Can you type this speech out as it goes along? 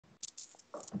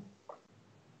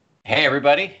Hey,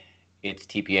 everybody. It's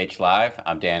TPH Live.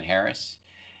 I'm Dan Harris.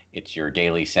 It's your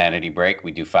daily sanity break.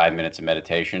 We do 5 minutes of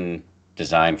meditation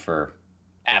designed for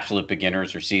absolute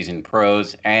beginners or seasoned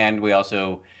pros. And we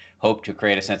also hope to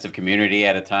create a sense of community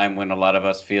at a time when a lot of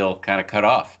us feel kind of cut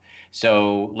off.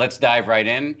 So let's dive right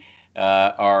in.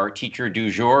 Our teacher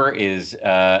du jour is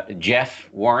Jeff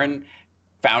Warren,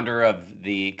 founder of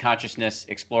the Consciousness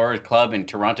Explorers Club in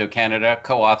Toronto, Canada,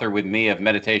 co-author with me of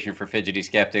Meditation for Fidgety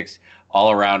Skeptics,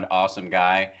 all-around awesome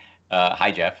guy.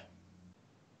 Hi, Jeff.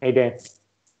 Hey, Dan.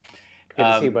 Good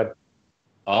to see you, Um, bud.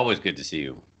 Always good to see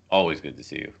you. Always good to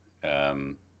see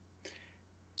you.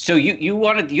 So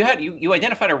you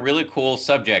identified a really cool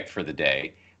subject for the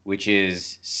day, which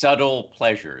is subtle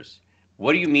pleasures.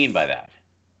 What do you mean by that?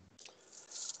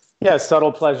 Yeah,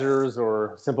 subtle pleasures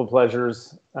or simple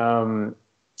pleasures.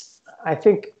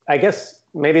 I guess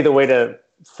maybe the way to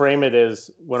frame it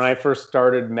is when I first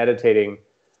started meditating,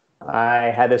 I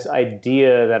had this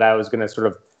idea that I was going to sort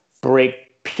of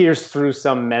pierce through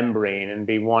some membrane and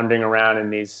be wandering around in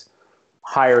these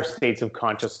higher states of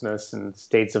consciousness and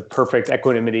states of perfect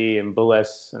equanimity and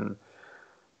bliss. And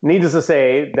needless to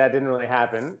say, that didn't really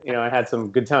happen. I had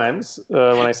some good times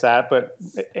when I sat, but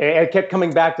I kept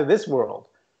coming back to this world.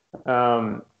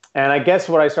 Um, and I guess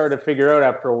what I started to figure out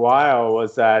after a while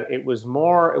was that it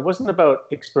wasn't about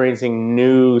experiencing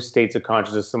new states of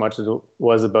consciousness so much as it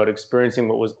was about experiencing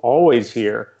what was always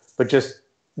here, but just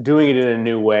doing it in a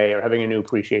new way or having a new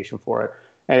appreciation for it.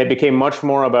 And it became much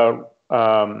more about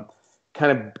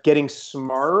kind of getting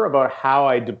smarter about how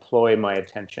I deploy my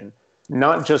attention,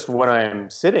 not just when I'm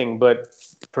sitting, but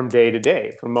from day to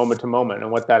day, from moment to moment,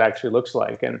 and what that actually looks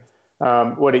like. And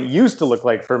what it used to look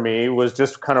like for me was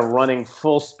just kind of running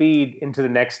full speed into the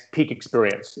next peak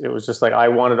experience. It was just like I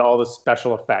wanted all the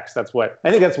special effects. That's what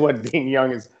being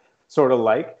young is sort of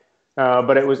like.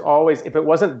 But it was always, if it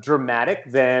wasn't dramatic,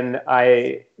 then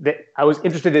I was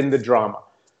interested in the drama.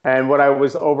 And what I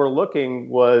was overlooking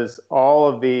was all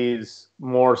of these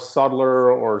more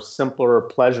subtler or simpler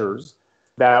pleasures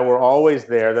that were always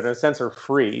there, that in a sense are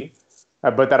free,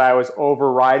 but that I was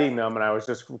overriding them and I was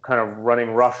just kind of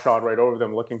running roughshod right over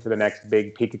them, looking for the next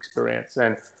big peak experience.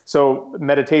 And so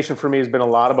meditation for me has been a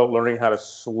lot about learning how to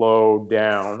slow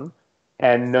down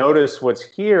and notice what's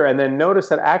here, and then notice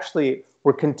that actually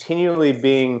we're continually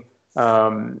being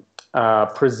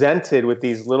presented with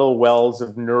these little wells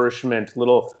of nourishment,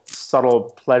 little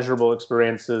subtle, pleasurable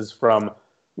experiences from,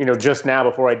 just now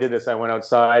before I did this, I went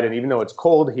outside, and even though it's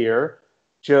cold here,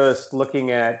 just looking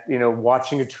at,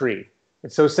 watching a tree.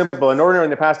 It's so simple. And ordinarily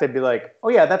in the past, I'd be like, oh,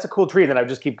 yeah, that's a cool tree. And then I'd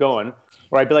just keep going.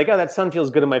 Or I'd be like, oh, that sun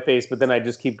feels good in my face. But then I'd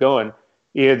just keep going.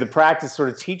 The practice sort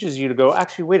of teaches you to go,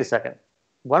 actually, wait a second.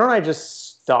 Why don't I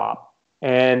just stop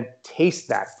and taste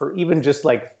that for even just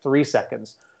like 3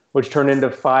 seconds, which turn into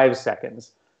 5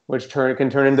 seconds, which can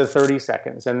turn into 30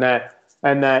 seconds. And that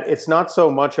it's not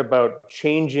so much about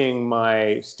changing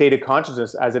my state of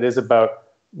consciousness as it is about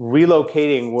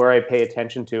relocating where I pay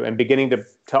attention to and beginning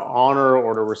to honor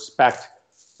or to respect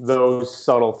those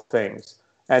subtle things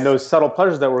and those subtle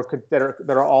pleasures that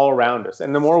are all around us.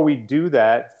 And the more we do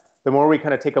that, the more we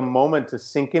kind of take a moment to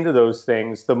sink into those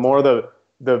things, the more the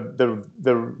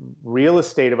real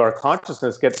estate of our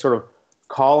consciousness gets sort of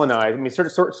colonized. I mean, it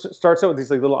starts out with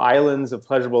these like little islands of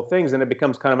pleasurable things, and it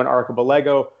becomes kind of an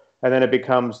archipelago, and then it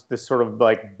becomes this sort of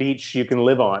like beach you can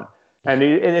live on. And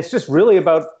it's just really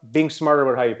about being smarter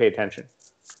about how you pay attention.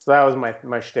 So that was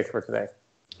my shtick for today.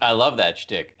 I love that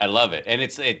shtick. I love it. And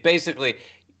it basically,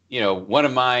 one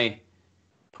of my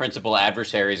principal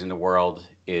adversaries in the world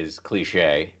is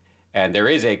cliche. And there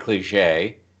is a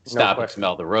cliche, No stop and question.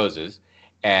 smell the roses.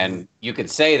 And you can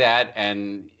say that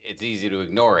and it's easy to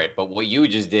ignore it. But what you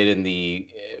just did in the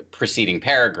preceding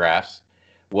paragraphs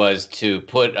was to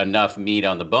put enough meat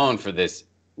on the bone for this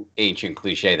ancient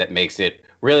cliche that makes it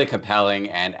really compelling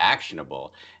and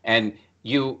actionable. And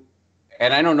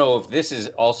and I don't know if this is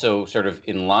also sort of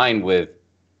in line with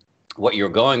what you're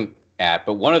going at,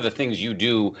 but one of the things you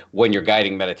do when you're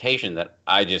guiding meditation that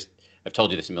I've told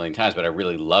you this a million times, but I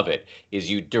really love it, is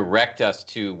you direct us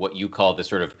to what you call the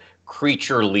sort of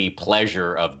creaturely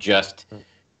pleasure of just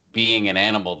being an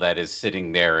animal that is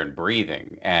sitting there and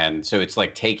breathing. And so it's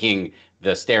like taking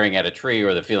the staring at a tree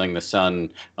or the feeling the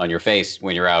sun on your face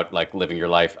when you're out, like living your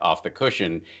life off the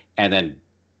cushion, and then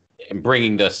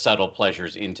bringing the subtle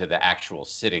pleasures into the actual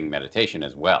sitting meditation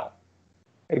as well.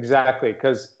 Exactly,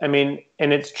 because I mean,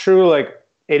 and it's true. Like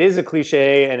it is a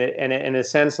cliche, and in a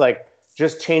sense, like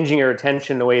just changing your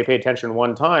attention the way you pay attention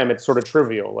one time, it's sort of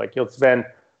trivial. Like you'll spend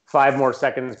 5 more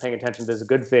seconds paying attention to this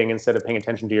good thing instead of paying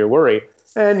attention to your worry,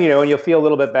 and you'll feel a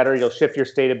little bit better. You'll shift your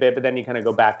state a bit, but then you kind of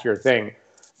go back to your thing.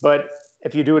 But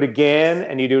if you do it again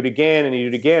and you do it again and you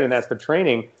do it again, and that's the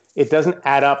training, it doesn't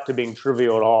add up to being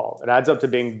trivial at all. It adds up to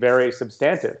being very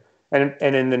substantive. And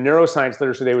in the neuroscience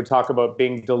literature, they would talk about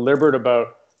being deliberate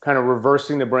about kind of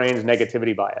reversing the brain's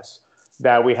negativity bias.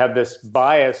 That we have this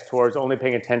bias towards only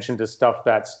paying attention to stuff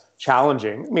that's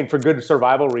challenging. I mean, for good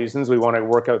survival reasons, we want to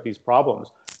work out these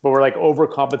problems, but we're like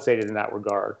overcompensated in that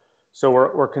regard. So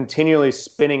we're continually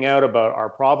spinning out about our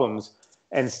problems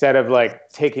instead of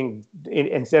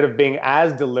instead of being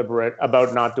as deliberate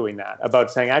about not doing that,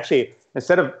 about saying, actually,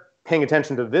 instead of paying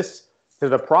attention to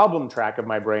the problem track of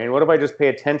my brain, what if I just pay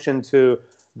attention to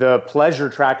the pleasure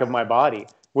track of my body,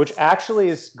 which actually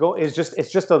it's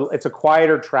a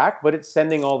quieter track, but it's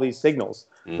sending all these signals.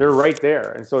 They're right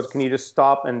there. And so can you just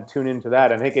stop and tune into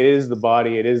that? I think it is the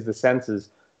body, it is the senses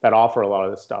that offer a lot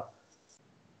of this stuff.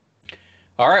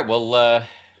 All right, well,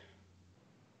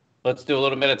 let's do a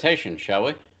little meditation, shall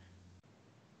we?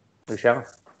 We shall.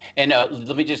 And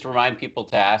let me just remind people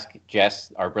to ask.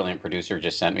 Jess, our brilliant producer,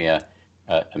 just sent me a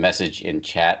message in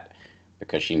chat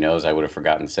because she knows I would have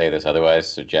forgotten to say this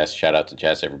otherwise. So Jess, shout out to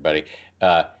Jess, everybody.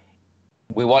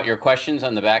 We want your questions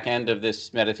on the back end of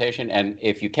this meditation. And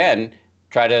if you can,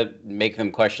 try to make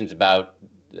them questions about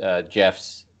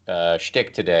Jeff's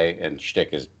shtick today. And shtick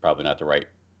is probably not the right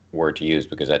word to use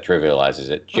because that trivializes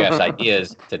it. Jeff's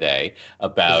ideas today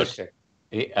about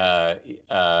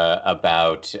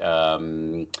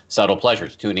subtle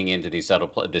pleasures, tuning into these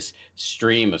this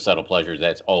stream of subtle pleasures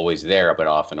that's always there but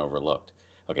often overlooked.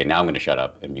 Okay, now I'm going to shut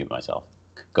up and mute myself.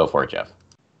 Go for it, Jeff.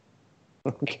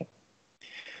 Okay.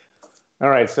 All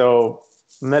right. So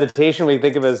meditation, we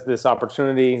think of as this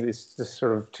opportunity, this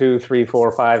sort of 2, 3,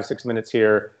 4, 5, 6 minutes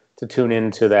here to tune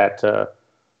into that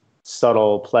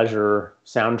subtle pleasure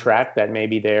soundtrack that may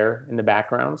be there in the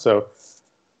background. So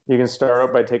you can start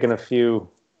out by taking a few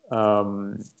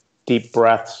deep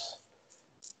breaths.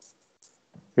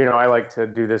 I like to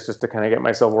do this just to kind of get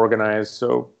myself organized.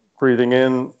 So breathing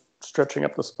in, stretching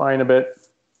up the spine a bit.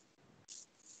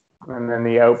 And then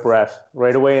the out breath.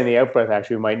 Right away in the out breath,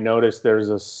 actually, you might notice there's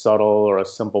a subtle or a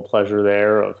simple pleasure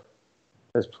there of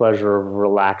this pleasure of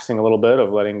relaxing a little bit,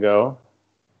 of letting go.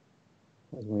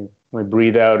 As we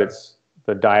breathe out, it's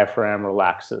the diaphragm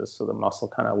relaxes, so the muscle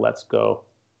kind of lets go.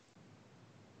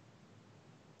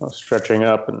 Stretching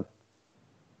up and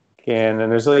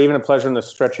there's even a pleasure in the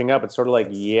stretching up. It's sort of like,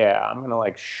 I'm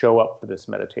going to show up for this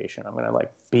meditation. I'm going to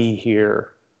be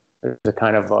here. There's a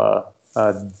kind of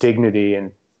a dignity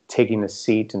in taking the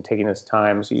seat and taking this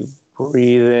time. So you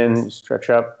breathe in, you stretch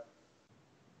up.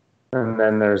 And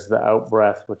then there's the out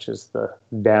breath, which is the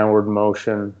downward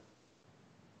motion.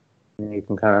 And you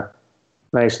can kind of,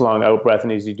 nice long out breath.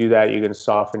 And as you do that, you can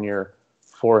soften your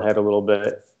forehead a little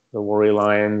bit, the worry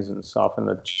lines, and soften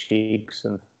the cheeks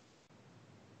and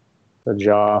the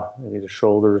jaw, maybe the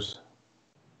shoulders.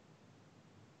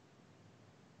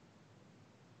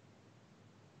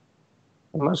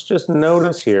 And let's just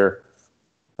notice here.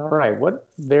 All right, what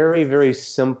very, very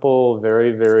simple,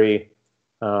 very, very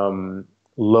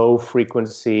low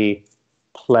frequency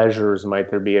pleasures might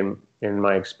there be in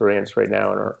my experience right now,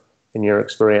 or in your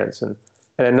experience? And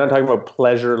I'm not talking about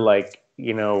pleasure like,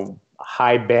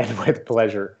 high bandwidth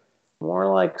pleasure,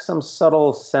 more like some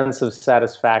subtle sense of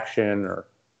satisfaction or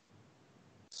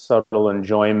subtle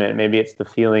enjoyment. Maybe it's the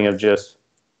feeling of just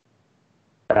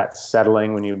that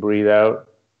settling when you breathe out.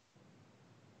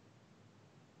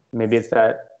 Maybe it's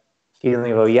that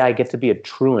feeling of, I get to be a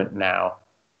truant now,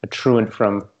 a truant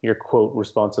from your quote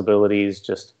responsibilities,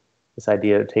 just this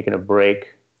idea of taking a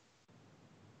break.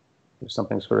 There's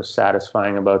something sort of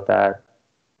satisfying about that.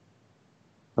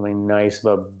 Something nice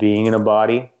about being in a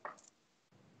body.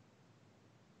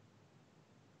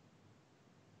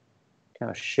 Kind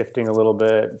of shifting a little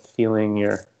bit, feeling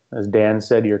your, as Dan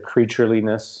said, your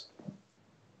creatureliness.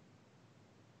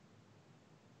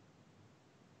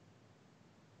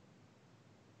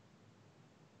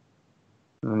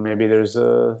 And maybe there's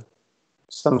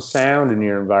some sound in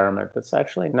your environment that's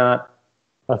actually not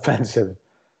offensive.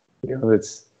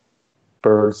 It's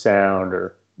bird sound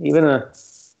or even a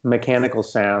mechanical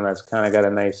sound that's kind of got a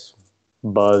nice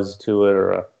buzz to it,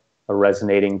 or a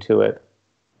resonating to it,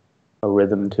 a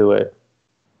rhythm to it.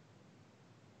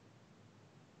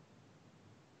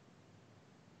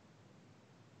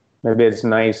 Maybe it's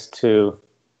nice to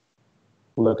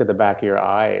look at the back of your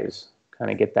eyes, kind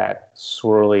of get that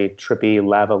swirly, trippy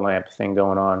lava lamp thing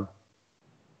going on.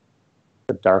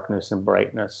 The darkness and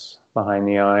brightness behind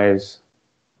the eyes.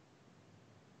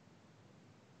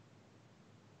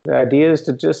 The idea is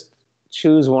to just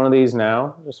choose one of these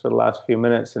now, just for the last few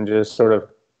minutes, and just sort of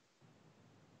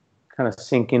kind of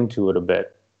sink into it a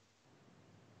bit.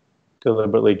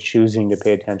 deliberately choosing to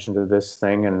pay attention to this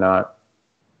thing and not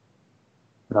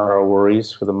our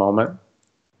worries for the moment.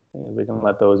 We can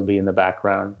let those be in the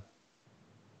background.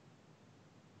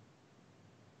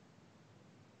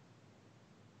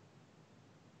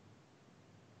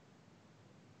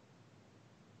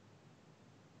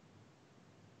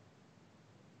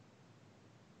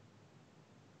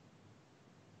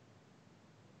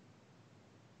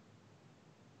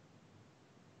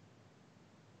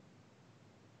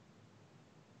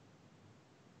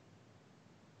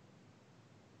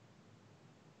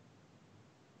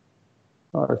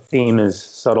 Our theme is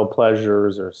subtle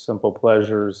pleasures or simple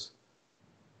pleasures.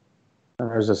 And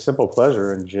there's a simple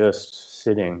pleasure in just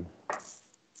sitting.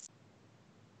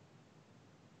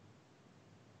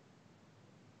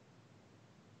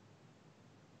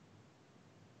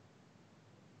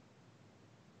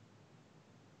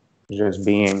 Just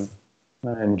being,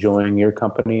 enjoying your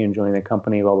company, enjoying the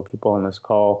company of all the people on this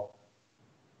call.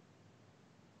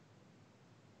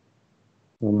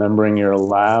 Remembering you're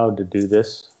allowed to do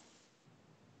this.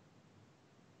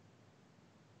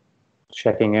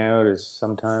 Checking out is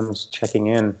sometimes checking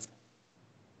in.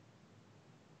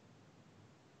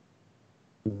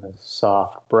 And the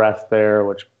soft breath there,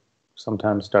 which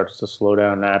sometimes starts to slow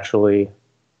down naturally.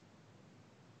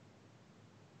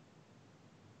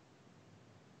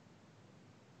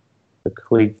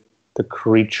 The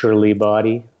creaturely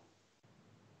body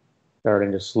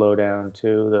starting to slow down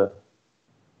too. The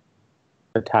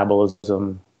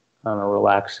metabolism kind of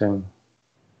relaxing.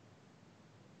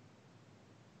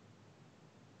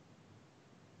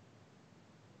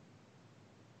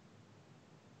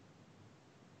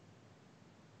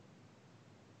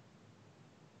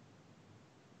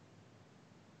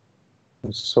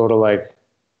 It's sort of like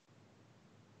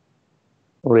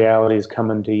reality is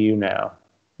coming to you now.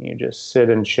 You just sit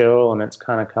and chill, and it's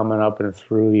kind of coming up and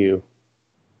through you.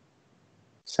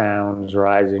 Sounds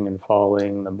rising and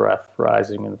falling, the breath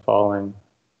rising and falling.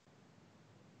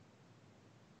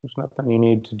 There's nothing you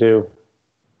need to do.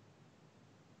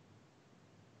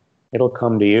 It'll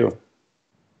come to you.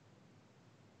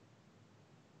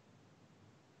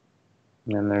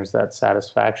 And then there's that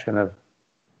satisfaction of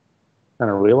kind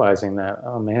of realizing that,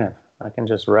 oh man, I can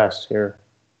just rest here.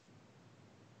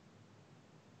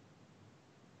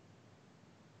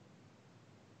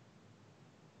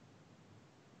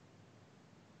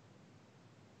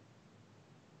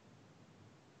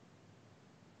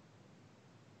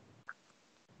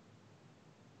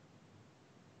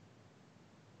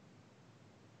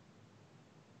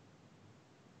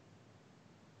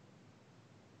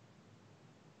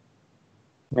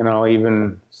 And I'll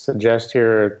even suggest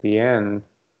here at the end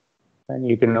that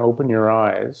you can open your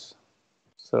eyes.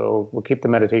 So we'll keep the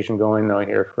meditation going though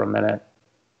here for a minute.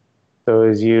 So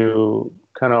as you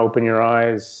kind of open your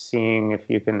eyes, seeing if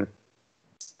you can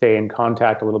stay in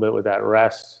contact a little bit with that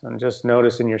rest, and just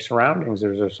notice in your surroundings,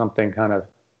 there's something kind of,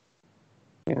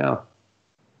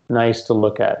 nice to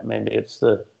look at. Maybe there's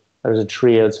a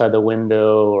tree outside the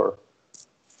window, or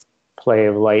play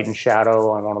of light and shadow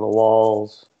on one of the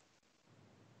walls.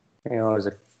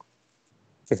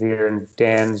 If you're in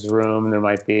Dan's room, there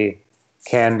might be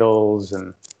candles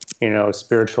and,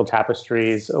 spiritual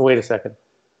tapestries. Oh, wait a second.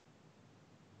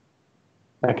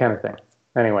 That kind of thing.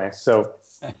 Anyway, so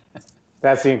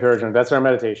that's the encouragement. That's our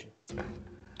meditation.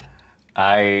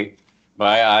 My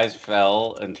eyes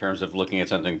fell in terms of looking at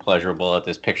something pleasurable at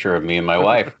this picture of me and my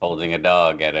wife holding a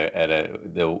dog at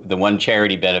the one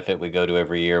charity benefit we go to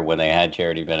every year when they had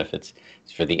charity benefits.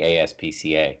 It's for the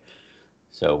ASPCA.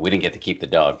 So we didn't get to keep the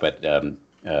dog, but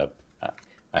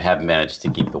I have managed to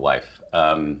keep the wife.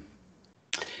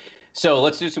 So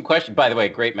let's do some questions. By the way,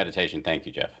 great meditation. Thank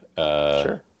you, Jeff.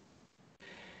 Sure.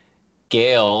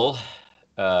 Gail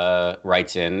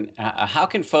writes in, how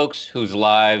can folks whose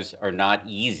lives are not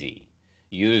easy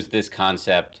use this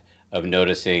concept of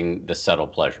noticing the subtle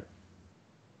pleasure?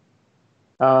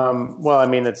 Well, I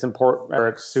mean, it's important, or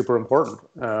it's super important.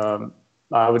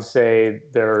 I would say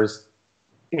there's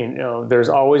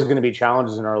always going to be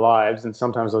challenges in our lives, and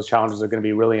sometimes those challenges are going to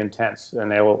be really intense,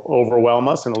 and they will overwhelm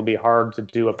us, and it'll be hard to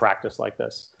do a practice like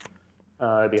this.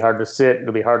 It'll be hard to sit.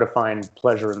 It'll be hard to find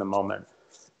pleasure in the moment.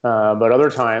 But other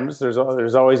times, there's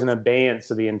always an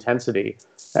abeyance of the intensity,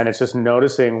 and it's just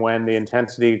noticing when the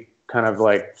intensity kind of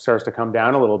like starts to come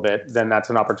down a little bit. Then that's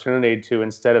an opportunity to,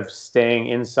 instead of staying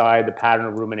inside the pattern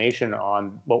of rumination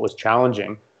on what was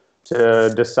challenging,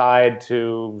 to decide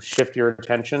to shift your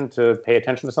attention to pay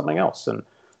attention to something else. And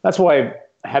that's why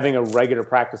having a regular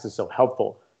practice is so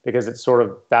helpful, because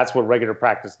that's what regular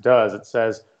practice does. It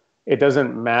says it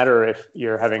doesn't matter if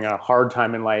you're having a hard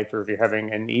time in life or if you're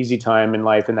having an easy time in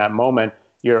life in that moment.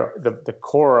 the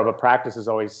core of a practice is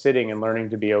always sitting and learning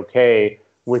to be okay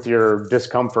with your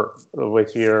discomfort,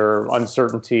 with your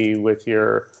uncertainty, with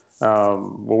your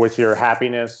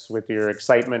happiness, with your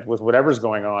excitement, with whatever's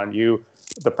going on.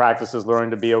 The practice is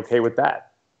learning to be okay with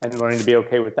that and learning to be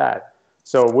okay with that.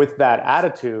 So with that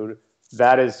attitude,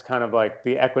 that is kind of like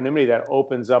the equanimity that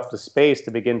opens up the space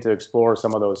to begin to explore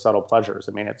some of those subtle pleasures.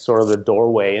 I mean, it's sort of the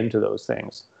doorway into those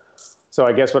things. So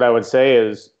I guess what I would say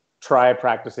is try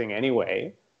practicing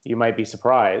anyway. You might be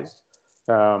surprised.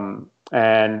 And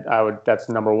that's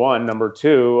number one. Number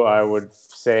two, I would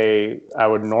say I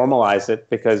would normalize it,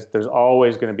 because there's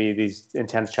always going to be these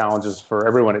intense challenges for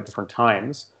everyone at different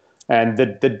times. And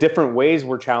the different ways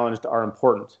we're challenged are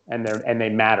important, and they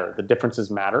matter. The differences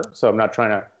matter. So I'm not trying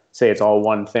to say it's all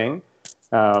one thing,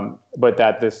 but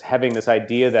having this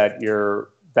idea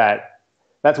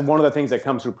that's one of the things that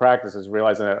comes through practice, is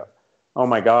realizing that, oh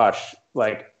my gosh,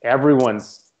 like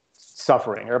everyone's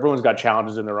suffering, everyone's got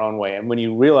challenges in their own way. And when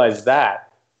you realize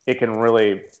that, it can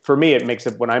really, for me, it makes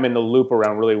it, when I'm in the loop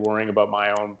around really worrying about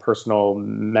my own personal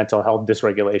mental health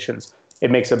dysregulations,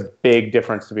 it makes a big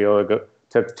difference to be able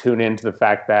to tune into the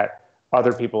fact that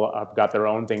other people have got their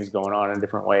own things going on in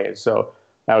different ways. So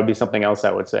that would be something else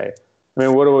I would say. I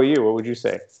mean, what about you? What would you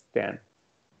say, Dan?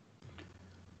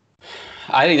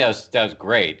 I think that was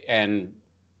great. And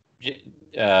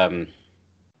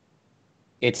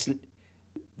it's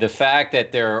the fact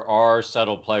that there are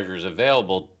subtle pleasures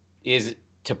available, is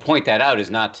to point that out, is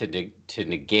not to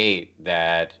negate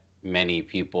that many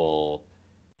people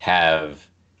have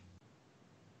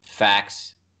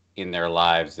facts in their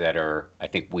lives that are, I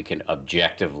think we can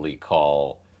objectively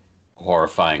call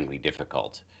horrifyingly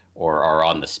difficult, or are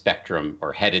on the spectrum,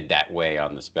 or headed that way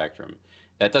on the spectrum.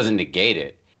 That doesn't negate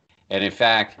it. And in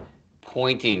fact,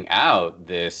 pointing out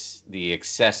the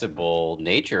accessible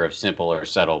nature of simple or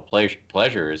subtle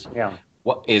pleasures,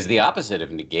 what is the opposite of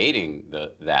negating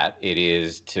that? It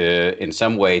is to, in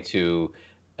some way, to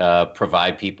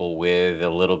provide people with a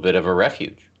little bit of a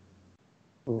refuge.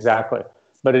 Exactly.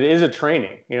 But it is a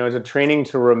training. It's a training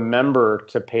to remember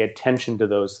to pay attention to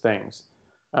those things.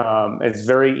 It's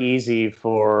very easy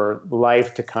for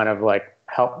life to kind of like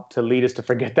help to lead us to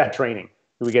forget that training.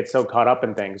 We get so caught up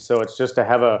in things. So it's just to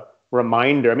have a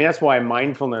reminder. I mean, that's why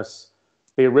mindfulness,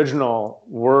 the original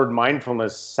word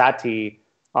mindfulness, sati,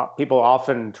 people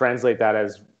often translate that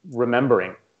as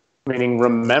remembering, meaning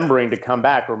remembering to come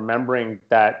back, remembering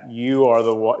that you're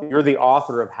the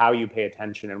author of how you pay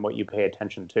attention and what you pay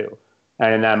attention to.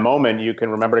 And in that moment, you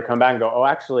can remember to come back and go, oh,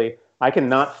 actually, I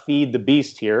cannot feed the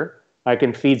beast here. I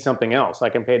can feed something else. I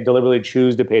can deliberately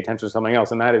choose to pay attention to something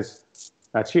else. And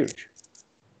that's huge.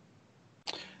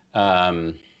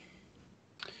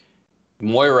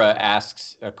 Moira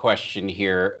asks a question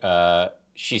here.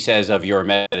 She says, of your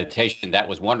meditation, that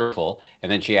was wonderful.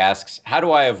 And then she asks, how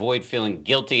do I avoid feeling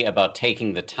guilty about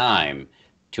taking the time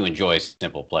to enjoy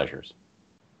simple pleasures?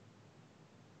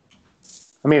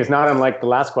 I mean, it's not unlike the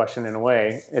last question in a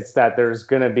way. It's that there's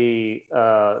going to be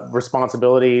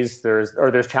responsibilities,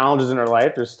 there's challenges in our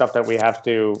life, there's stuff that we have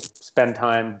to spend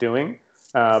time doing.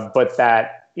 But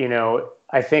that,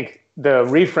 I think the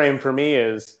reframe for me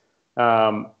is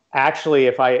actually,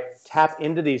 if I tap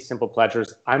into these simple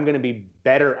pleasures, I'm going to be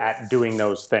better at doing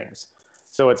those things.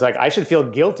 So it's like I should feel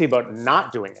guilty about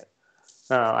not doing it.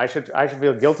 I should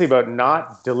feel guilty about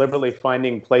not deliberately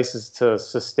finding places to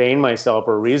sustain myself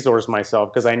or resource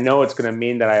myself, because I know it's going to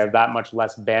mean that I have that much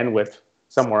less bandwidth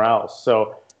somewhere else.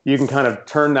 So you can kind of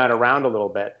turn that around a little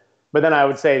bit. But then I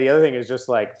would say the other thing is just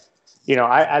like,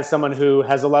 as someone who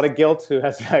has a lot of guilt, who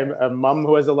has a mom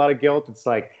who has a lot of guilt, it's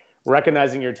like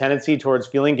recognizing your tendency towards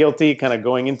feeling guilty, kind of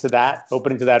going into that,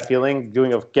 opening to that feeling,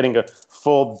 getting a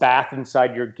full bath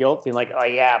inside your guilt, being like, oh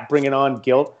yeah, bring it on,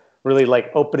 guilt. Really like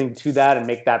opening to that and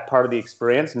make that part of the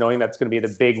experience, knowing that's going to be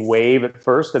the big wave at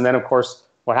first. And then, of course,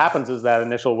 what happens is that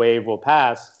initial wave will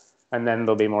pass, and then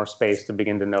there'll be more space to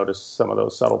begin to notice some of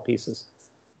those subtle pieces.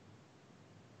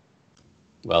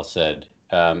 Well said.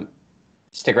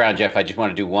 Stick around, Jeff. I just want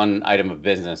to do one item of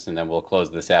business, and then we'll close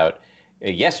this out.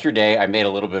 Yesterday, I made a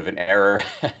little bit of an error.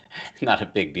 Not a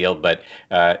big deal, but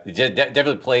it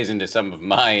definitely plays into some of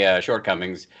my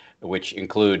shortcomings, which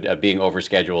include being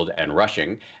overscheduled and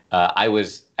rushing. I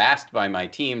was asked by my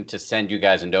team to send you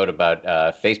guys a note about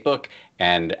Facebook,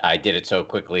 and I did it so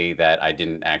quickly that I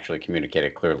didn't actually communicate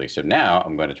it clearly. So now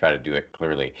I'm going to try to do it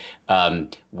clearly.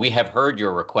 We have heard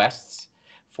your requests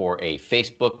for a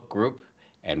Facebook group,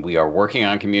 and we are working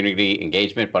on community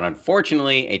engagement, but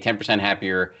unfortunately, a 10%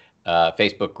 Happier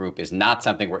Facebook group is not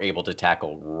something we're able to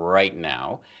tackle right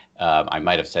now. I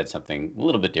might have said something a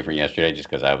little bit different yesterday just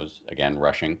because I was, again,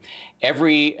 rushing.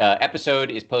 Every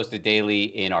episode is posted daily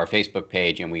in our Facebook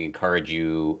page, and we encourage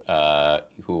you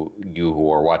who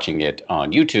are watching it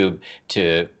on YouTube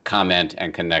to comment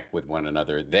and connect with one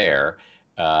another there.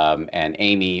 And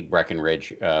Amy Breckenridge,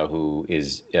 who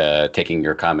is taking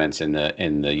your comments in the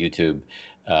YouTube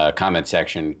comment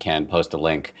section, can post a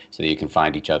link so that you can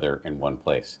find each other in one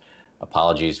place.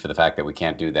 Apologies for the fact that we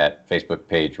can't do that Facebook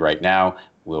page right now.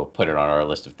 We'll put it on our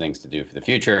list of things to do for the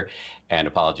future. And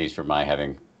apologies for my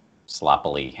having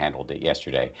sloppily handled it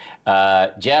yesterday.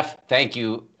 Jeff, thank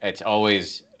you. It's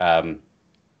always,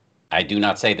 I do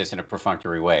not say this in a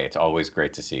perfunctory way. It's always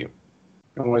great to see you.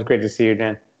 Always great to see you,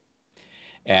 Dan.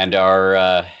 And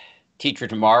our teacher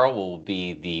tomorrow will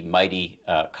be the mighty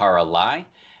Kara Lai.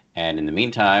 And in the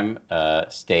meantime,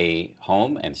 stay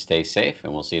home and stay safe,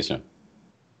 and we'll see you soon.